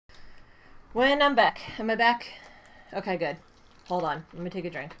When I'm back. Am I back? Okay, good. Hold on. Let me take a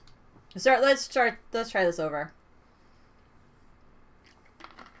drink. Let's try this over.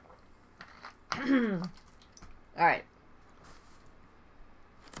 Alright.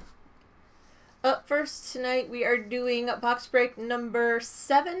 Up first tonight, we are doing box break number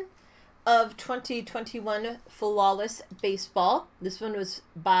 7 of 2021 Flawless Baseball. This one was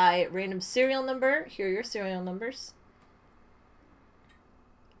by random serial number. Here are your serial numbers.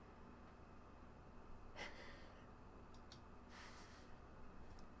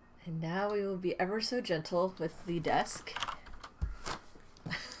 And now we will be ever so gentle with the desk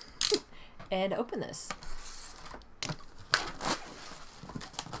and open this.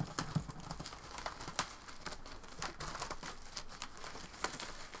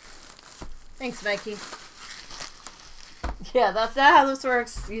 Thanks, Mikey. Yeah, that's not how this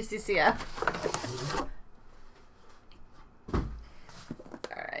works, UCCF.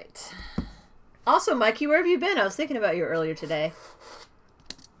 Alright. Also, Mikey, where have you been? I was thinking about you earlier today.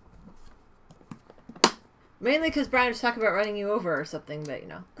 Mainly because Brian was talking about running you over or something, but you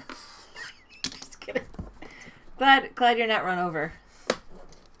know. Just kidding. Glad you're not run over.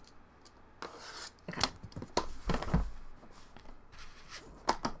 Okay.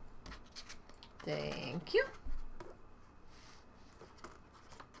 Thank you.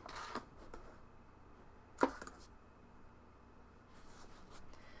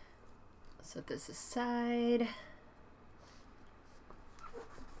 Set this aside.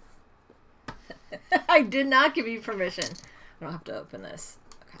 I did not give you permission. I don't have to open this.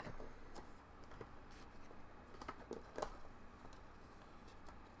 Okay.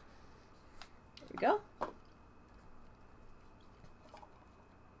 There we go.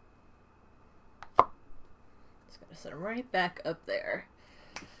 Just gonna set them right back up there.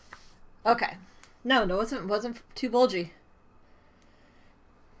 Okay. No, it wasn't too bulgy.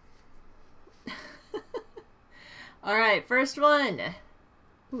 All right, first one.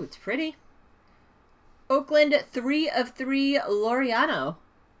 Ooh, it's pretty. Oakland 3 of 3 Laureano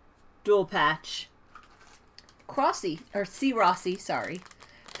dual patch. C. Rossi, sorry.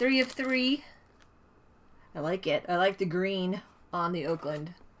 3 of 3. I like it. I like the green on the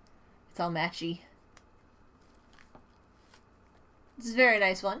Oakland. It's all matchy. This is a very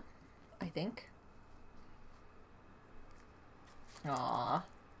nice one, I think. Aw.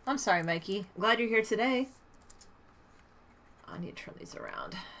 I'm sorry, Mikey. I'm glad you're here today. I need to turn these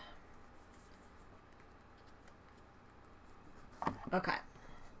around. Okay.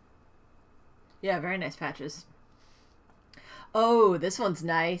 Yeah, very nice patches. Oh, this one's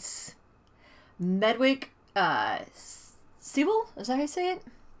nice. Medwick, Siebel? Is that how you say it?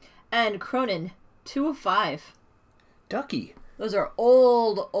 And Cronin, 2 of 5. Ducky. Those are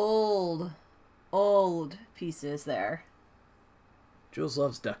old pieces there. Jules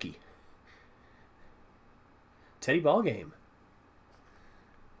loves Ducky. Teddy Ballgame.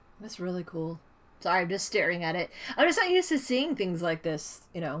 That's really cool. Sorry, I'm just staring at it. I'm just not used to seeing things like this,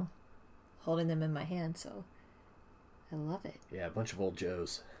 you know, holding them in my hand, so I love it. Yeah, a bunch of old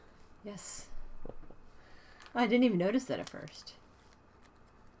Joes. Yes. Oh, I didn't even notice that at first.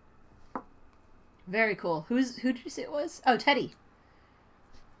 Very cool. Who did you say it was? Oh, Teddy.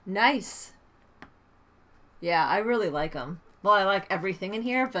 Nice. Yeah, I really like them. Well, I like everything in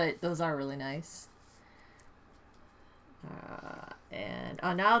here, but those are really nice. And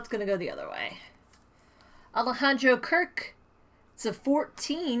now it's going to go the other way. Alejandro Kirk. It's a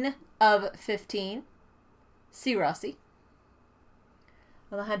 14 of 15. C. Rossi.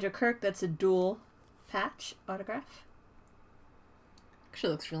 Alejandro Kirk, that's a dual patch autograph.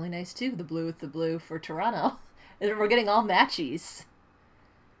 Actually looks really nice too. The blue with the blue for Toronto. And we're getting all matchies.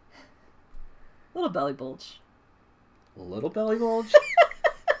 Little belly bulge. A little belly bulge?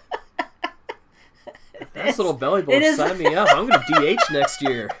 Nice little belly bulge. Sign me up. I'm going to DH next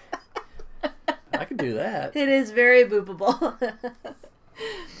year. I can do that. It is very boopable.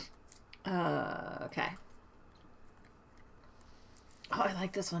 Okay. Oh, I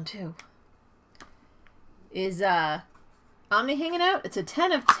like this one too. Is Omni hanging out? It's a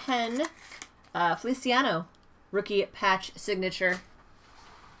 10 of 10 Feliciano rookie patch signature.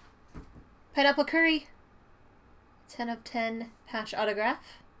 Pineapple Curry. 10 of 10 patch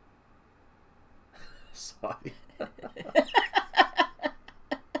autograph. Sorry.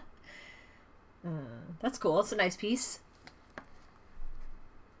 That's cool. It's a nice piece.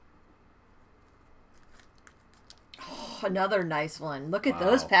 Oh, another nice one. Look at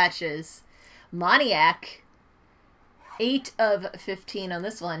those patches. Moniac. 8 of 15 on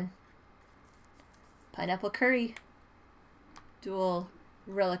this one. Pineapple Curry. Dual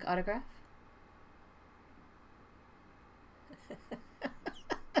relic autograph.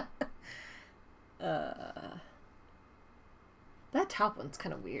 top one's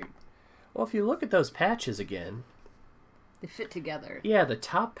kind of weird. Well, if you look at those patches again, they fit together. Yeah, the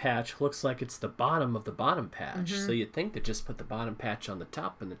top patch looks like it's the bottom of the bottom patch. So you'd think to just put the bottom patch on the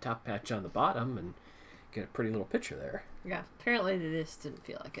top and the top patch on the bottom and get a pretty little picture there. Yeah, apparently they just didn't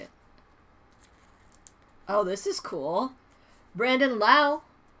feel like it. Oh, this is cool. Brandon Lau.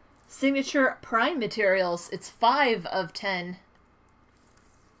 Signature Prime Materials. It's 5 of 10.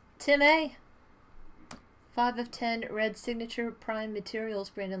 Tim A. 5 of 10 red Signature Prime Materials.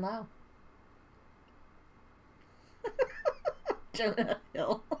 Brandon Lau. Jonah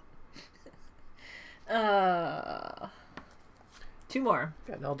Hill. 2 more.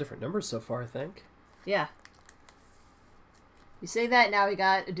 Gotten all different numbers so far, I think. Yeah. You say that, now we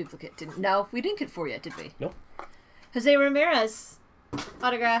got a duplicate. No, we didn't get 4 yet, did we? Nope. Jose Ramirez.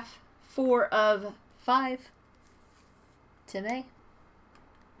 Autograph. 4 of 5. Tim A.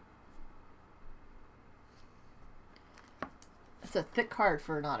 That's a thick card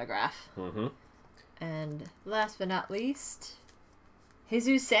for an autograph. Mm-hmm. And last but not least,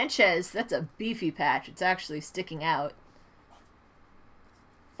 Jesus Sanchez. That's a beefy patch. It's actually sticking out.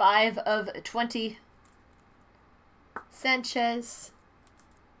 5 of 20. Sanchez.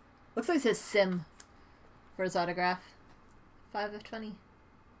 Looks like it says Sim for his autograph. 5 of 20.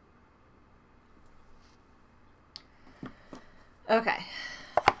 Okay.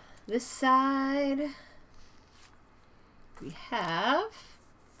 This side, we have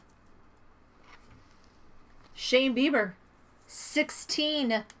Shane Bieber.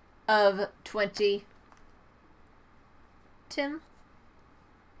 16 of 20. Tim.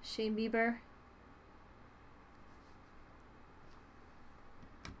 Shane Bieber.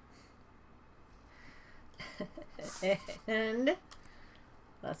 And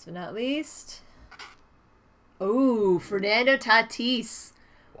last but not least, oh, Fernando Tatis.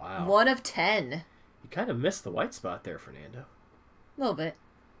 Wow. 1 of 10. You kind of missed the white spot there, Fernando. A little bit.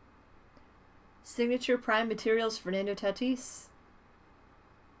 Signature Prime Materials, Fernando Tatis.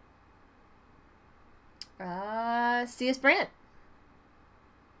 C.S. Brandt.